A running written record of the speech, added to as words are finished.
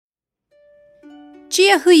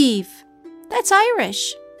Dia Huiv. That's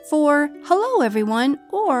Irish for hello everyone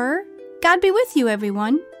or God be with you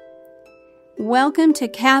everyone. Welcome to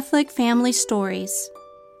Catholic Family Stories.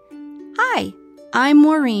 Hi, I'm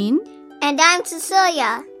Maureen. And I'm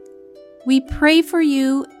Cecilia. We pray for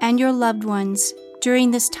you and your loved ones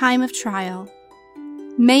during this time of trial.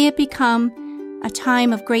 May it become a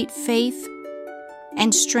time of great faith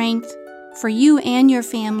and strength for you and your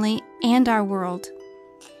family and our world.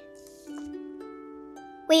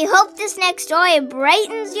 We hope this next story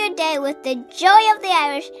brightens your day with the joy of the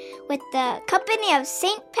Irish, with the company of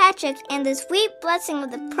St. Patrick's, and the sweet blessing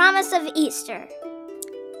of the promise of Easter.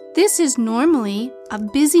 This is normally a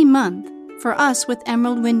busy month for us with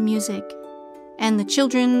Emerald Wind Music, and the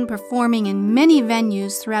children performing in many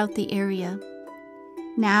venues throughout the area.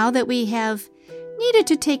 Now that we have needed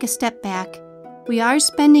to take a step back, we are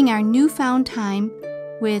spending our newfound time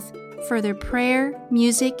with further prayer,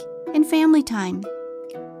 music, and family time.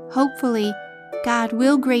 Hopefully, God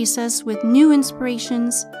will grace us with new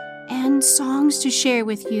inspirations and songs to share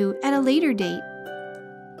with you at a later date.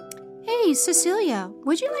 Hey, Cecilia,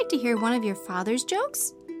 would you like to hear one of your father's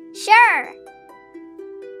jokes? Sure.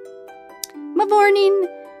 Mavornin,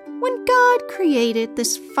 when God created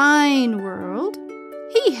this fine world,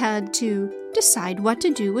 He had to decide what to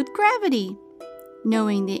do with gravity.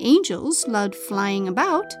 Knowing the angels loved flying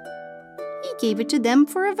about, He gave it to them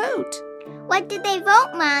for a vote. What did they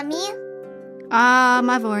vote, Mommy?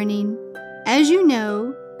 Mavornin, as you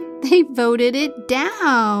know, they voted it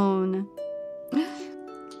down.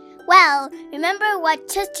 Well, remember what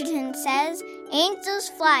Chesterton says, angels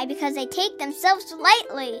fly because they take themselves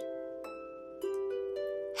lightly.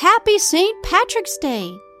 Happy St. Patrick's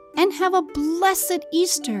Day, and have a blessed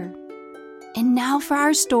Easter. And now for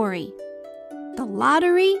our story, The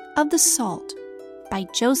Lottery of the Salt by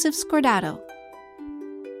Joseph Scordato.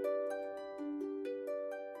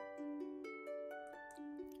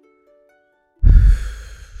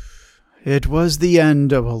 It was the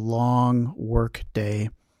end of a long work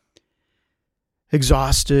day.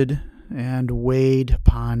 Exhausted and weighed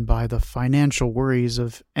upon by the financial worries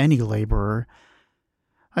of any laborer,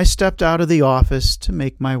 I stepped out of the office to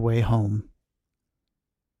make my way home.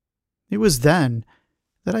 It was then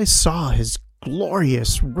that I saw his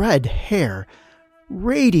glorious red hair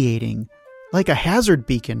radiating like a hazard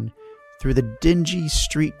beacon through the dingy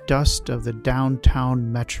street dust of the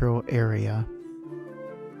downtown metro area.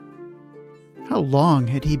 How long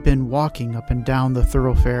had he been walking up and down the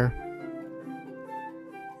thoroughfare?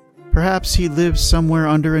 Perhaps he lived somewhere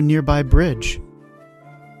under a nearby bridge.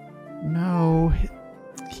 No,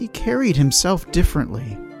 he carried himself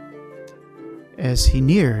differently. As he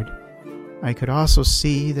neared, I could also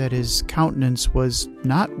see that his countenance was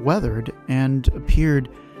not weathered and appeared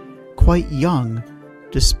quite young,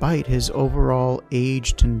 despite his overall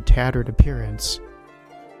aged and tattered appearance.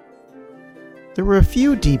 There were a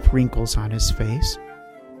few deep wrinkles on his face,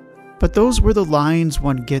 but those were the lines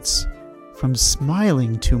one gets from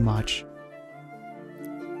smiling too much.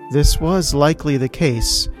 This was likely the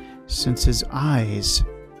case, since his eyes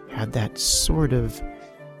had that sort of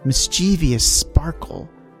mischievous sparkle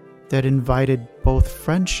that invited both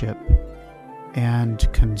friendship and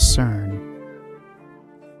concern.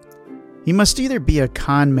 He must either be a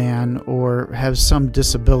con man or have some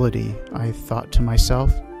disability, I thought to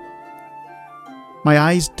myself. My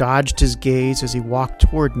eyes dodged his gaze as he walked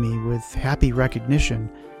toward me with happy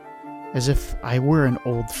recognition, as if I were an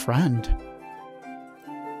old friend.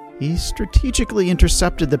 He strategically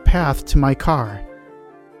intercepted the path to my car.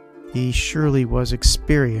 He surely was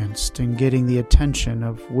experienced in getting the attention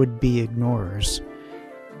of would-be ignorers.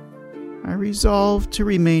 I resolved to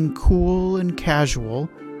remain cool and casual,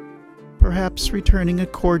 perhaps returning a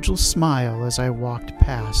cordial smile as I walked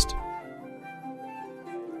past.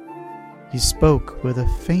 He spoke with a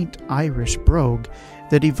faint Irish brogue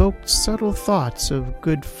that evoked subtle thoughts of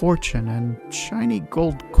good fortune and shiny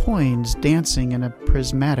gold coins dancing in a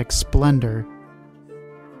prismatic splendor.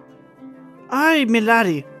 "Aye, me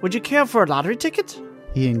laddie, would you care for a lottery ticket?"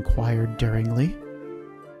 he inquired daringly.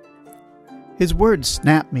 His words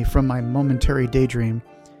snapped me from my momentary daydream.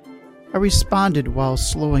 I responded while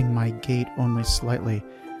slowing my gait only slightly.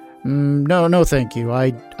 No, thank you.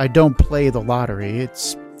 I don't play the lottery.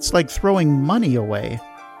 It's like throwing money away."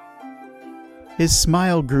 His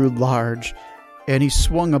smile grew large, and he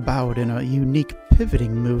swung about in a unique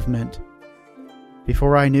pivoting movement.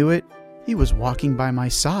 Before I knew it, he was walking by my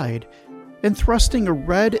side and thrusting a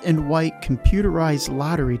red and white computerized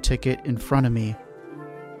lottery ticket in front of me.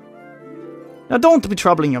 "Now don't be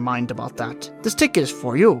troubling your mind about that. This ticket is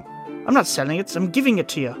for you. I'm not selling it, I'm giving it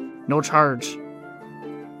to you. No charge."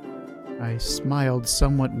 I smiled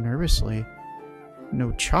somewhat nervously.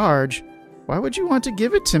 No charge? Why would you want to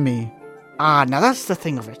give it to me? Ah, now that's the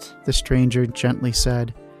thing of it. The stranger gently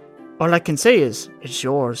said. All I can say is, it's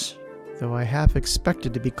yours. Though I half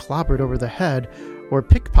expected to be clobbered over the head or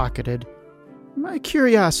pickpocketed, my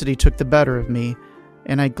curiosity took the better of me,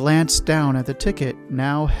 and I glanced down at the ticket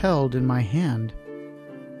now held in my hand.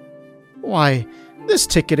 Why, this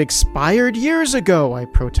ticket expired years ago, I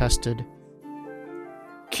protested.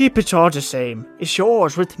 Keep it all the same. It's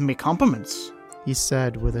yours with me compliments, he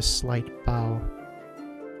said with a slight bow.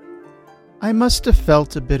 I must have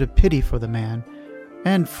felt a bit of pity for the man,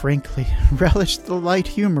 and frankly relished the light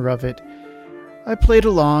humor of it. I played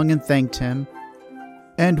along and thanked him,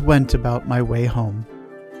 and went about my way home.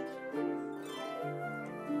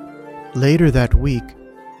 Later that week,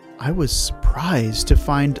 I was surprised to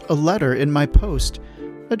find a letter in my post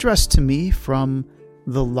addressed to me from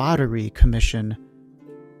the Lottery Commission.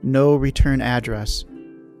 No return address.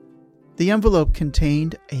 The envelope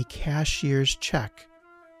contained a cashier's check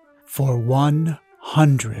for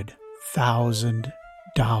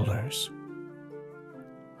 $100,000.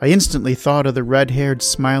 I instantly thought of the red-haired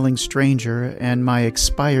smiling stranger and my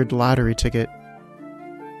expired lottery ticket.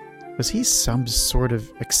 Was he some sort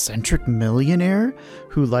of eccentric millionaire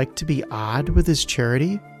who liked to be odd with his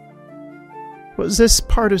charity? Was this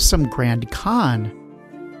part of some grand con?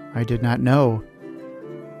 I did not know.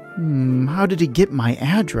 How did he get my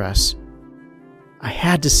address? I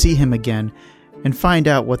had to see him again and find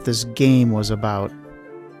out what this game was about.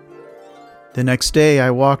 The next day I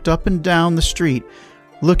walked up and down the street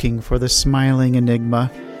looking for the smiling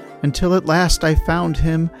enigma until at last I found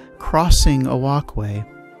him crossing a walkway.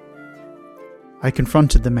 I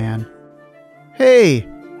confronted the man. Hey,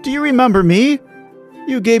 do you remember me?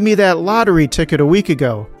 You gave me that lottery ticket a week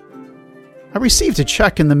ago. I received a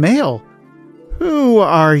check in the mail. Who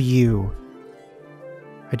are you?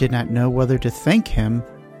 I did not know whether to thank him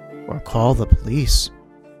or call the police.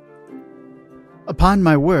 Upon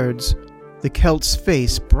my words, the Celt's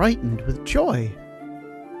face brightened with joy.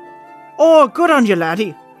 Oh, good on you,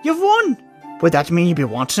 laddie. You've won. Would that mean you'd be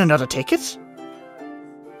wanting another ticket?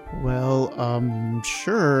 Well,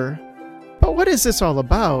 sure. But what is this all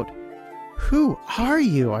about? Who are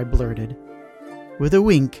you? I blurted. With a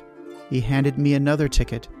wink, he handed me another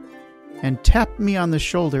ticket and tapped me on the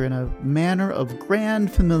shoulder in a manner of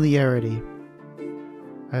grand familiarity.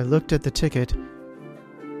 I looked at the ticket.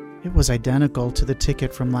 It was identical to the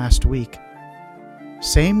ticket from last week.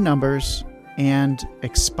 Same numbers and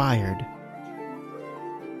expired.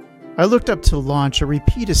 I looked up to launch a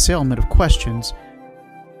repeat assailment of questions,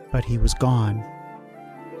 but he was gone.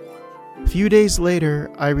 A few days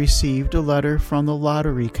later, I received a letter from the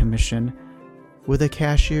Lottery Commission with a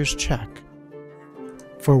cashier's check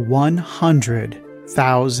for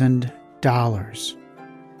 $100,000.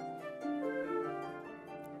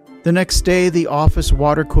 The next day, the office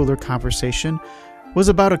water cooler conversation was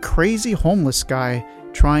about a crazy homeless guy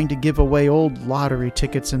trying to give away old lottery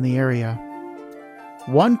tickets in the area.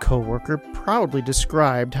 One coworker proudly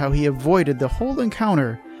described how he avoided the whole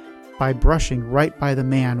encounter by brushing right by the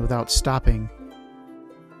man without stopping.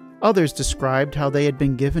 Others described how they had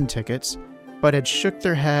been given tickets, but had shook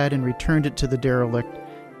their head and returned it to the derelict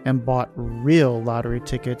and bought real lottery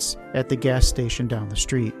tickets at the gas station down the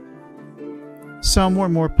street. Some were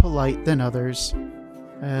more polite than others.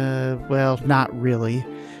 Well, not really.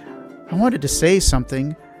 I wanted to say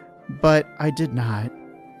something, but I did not.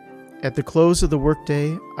 At the close of the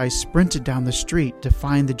workday, I sprinted down the street to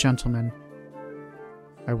find the gentleman.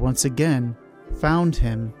 I once again found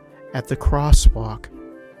him at the crosswalk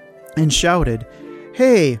and shouted,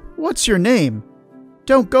 "Hey, what's your name?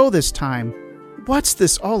 Don't go this time. What's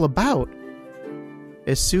this all about?"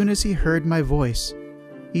 As soon as he heard my voice,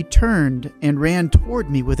 he turned and ran toward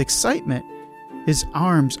me with excitement, his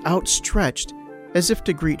arms outstretched as if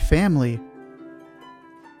to greet family.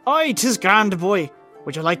 Aye, 'tis grand, boy.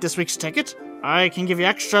 Would you like this week's ticket? I can give you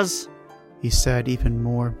extras, he said, even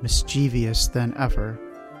more mischievous than ever.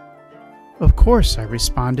 Of course, I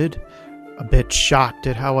responded, a bit shocked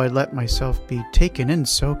at how I let myself be taken in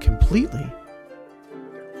so completely.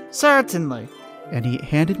 Certainly. And he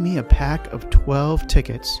handed me a pack of 12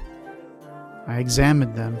 tickets. I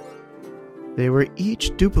examined them. They were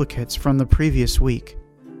each duplicates from the previous week.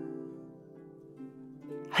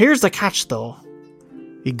 Here's the catch, though.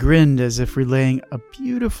 He grinned as if relaying a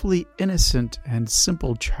beautifully innocent and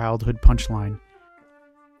simple childhood punchline.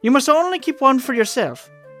 You must only keep one for yourself.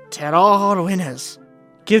 Tell all the winners.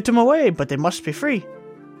 Give them away, but they must be free.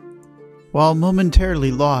 While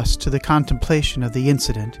momentarily lost to the contemplation of the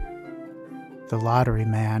incident, the lottery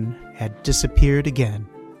man had disappeared again.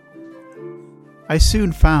 I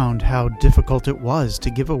soon found how difficult it was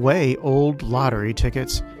to give away old lottery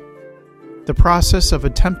tickets. The process of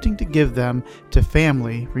attempting to give them to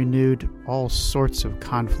family renewed all sorts of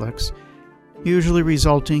conflicts, usually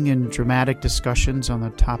resulting in dramatic discussions on the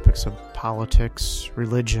topics of politics,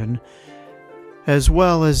 religion, as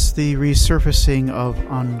well as the resurfacing of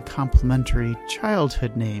uncomplimentary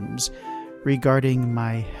childhood names regarding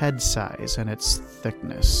my head size and its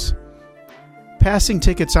thickness. Passing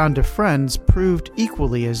tickets on to friends proved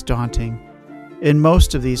equally as daunting. In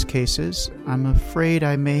most of these cases, I'm afraid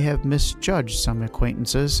I may have misjudged some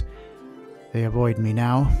acquaintances. They avoid me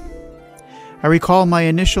now. I recall my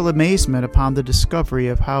initial amazement upon the discovery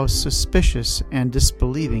of how suspicious and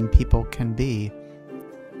disbelieving people can be.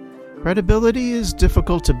 Credibility is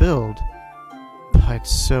difficult to build, but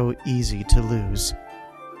so easy to lose.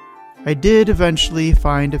 I did eventually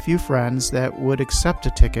find a few friends that would accept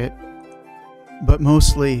a ticket, but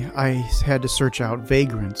mostly I had to search out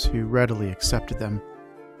vagrants who readily accepted them.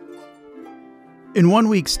 In 1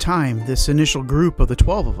 week's time, this initial group of the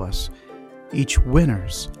 12 of us, each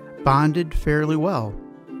winners, bonded fairly well.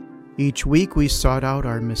 Each week we sought out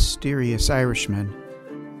our mysterious Irishman.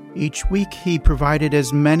 Each week he provided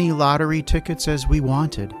as many lottery tickets as we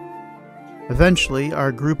wanted. Eventually,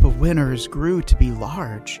 our group of winners grew to be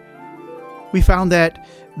large. We found that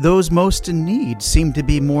those most in need seemed to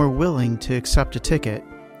be more willing to accept a ticket.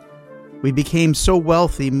 We became so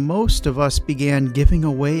wealthy, most of us began giving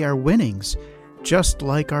away our winnings, just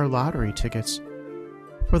like our lottery tickets.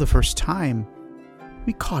 For the first time,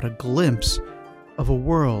 we caught a glimpse of a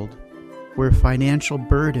world where financial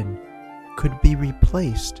burden could be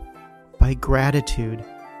replaced by gratitude,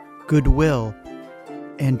 goodwill,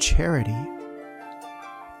 and charity.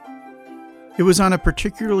 It was on a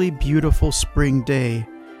particularly beautiful spring day,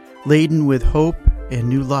 laden with hope and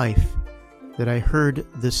new life, that I heard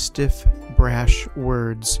the stiff, brash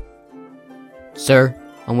words, "Sir,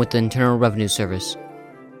 I'm with the Internal Revenue Service."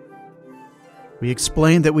 We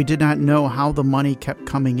explained that we did not know how the money kept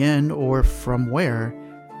coming in or from where.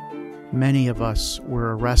 Many of us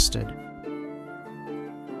were arrested.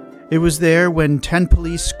 It was there when 10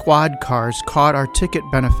 police squad cars caught our ticket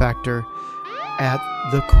benefactor at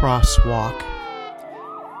the crosswalk.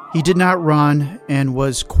 He did not run and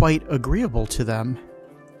was quite agreeable to them,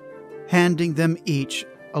 handing them each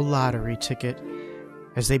a lottery ticket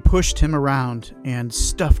as they pushed him around and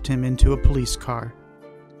stuffed him into a police car.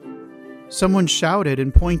 Someone shouted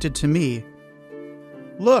and pointed to me.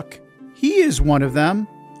 "Look, he is one of them.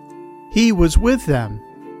 He was with them."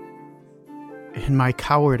 In my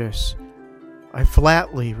cowardice, I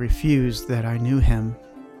flatly refused that I knew him.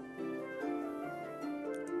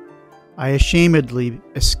 I ashamedly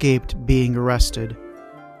escaped being arrested.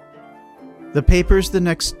 The papers the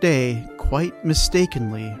next day, quite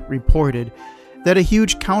mistakenly, reported that a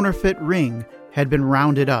huge counterfeit ring had been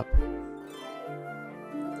rounded up.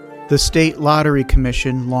 The State Lottery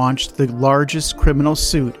Commission launched the largest criminal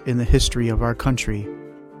suit in the history of our country.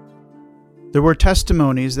 There were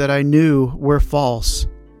testimonies that I knew were false.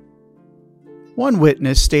 One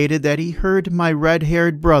witness stated that he heard my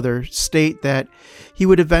red-haired brother state that he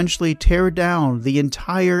would eventually tear down the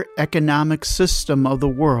entire economic system of the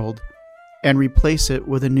world and replace it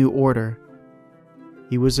with a new order.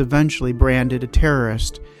 He was eventually branded a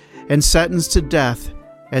terrorist and sentenced to death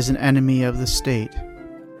as an enemy of the state.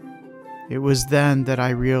 It was then that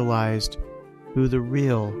I realized who the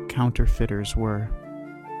real counterfeiters were.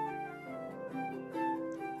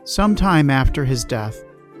 Sometime after his death,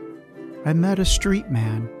 I met a street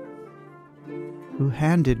man who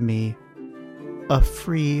handed me a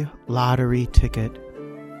free lottery ticket.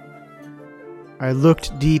 I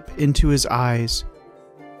looked deep into his eyes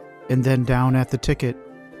and then down at the ticket.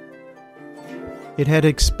 It had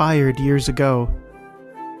expired years ago.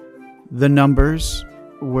 The numbers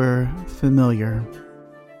were familiar.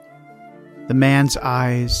 The man's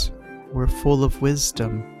eyes were full of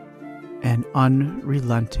wisdom and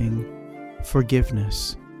unrelenting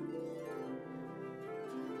forgiveness.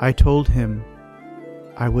 I told him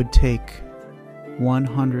I would take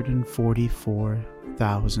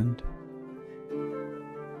 144,000.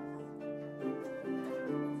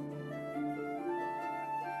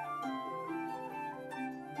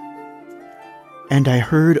 And I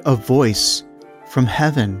heard a voice from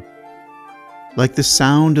heaven, like the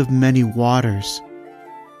sound of many waters,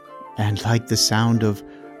 and like the sound of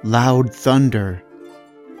loud thunder.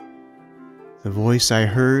 The voice I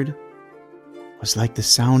heard was like the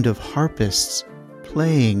sound of harpists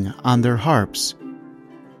playing on their harps,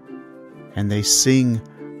 and they sing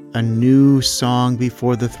a new song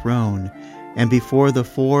before the throne and before the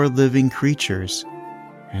 4 living creatures,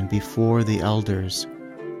 and before the elders.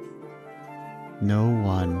 No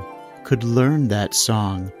one could learn that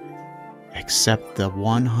song except the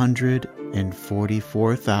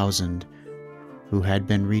 144,000 who had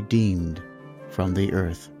been redeemed from the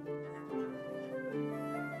earth.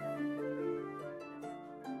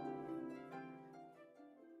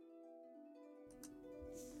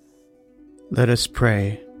 Let us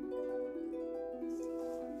pray.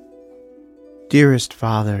 Dearest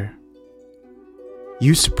Father,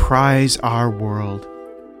 you surprise our world.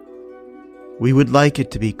 We would like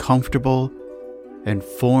it to be comfortable and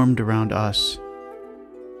formed around us.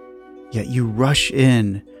 Yet you rush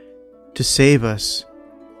in to save us,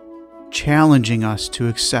 challenging us to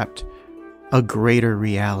accept a greater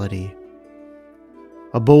reality.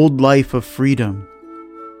 A bold life of freedom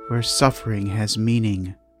where suffering has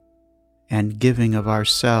meaning and giving of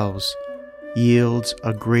ourselves yields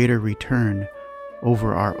a greater return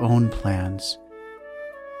over our own plans.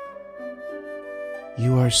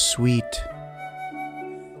 You are sweet,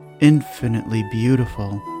 infinitely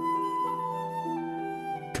beautiful,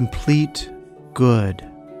 complete good.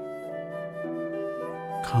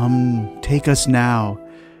 Come, take us now,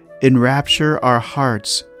 enrapture our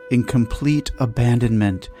hearts in complete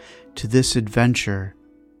abandonment to this adventure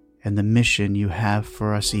and the mission you have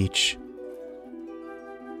for us each.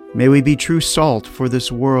 May we be true salt for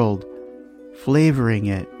this world, flavoring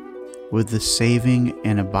it with the saving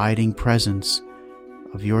and abiding presence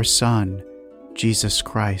of your Son, Jesus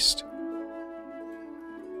Christ.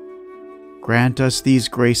 Grant us these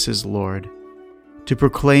graces, Lord, to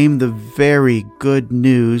proclaim the very good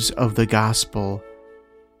news of the gospel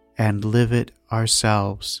and live it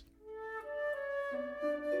ourselves.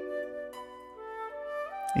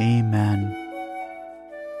 Amen.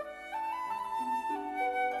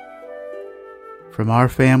 From our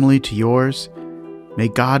family to yours, may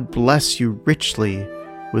God bless you richly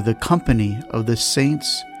with the company of the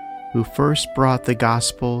saints who first brought the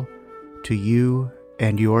gospel to you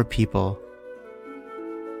and your people.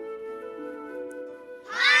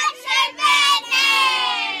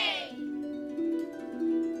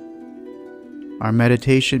 Our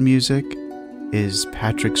meditation music is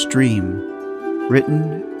Patrick's Dream,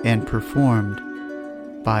 written and performed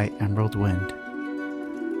by Emerald Wind.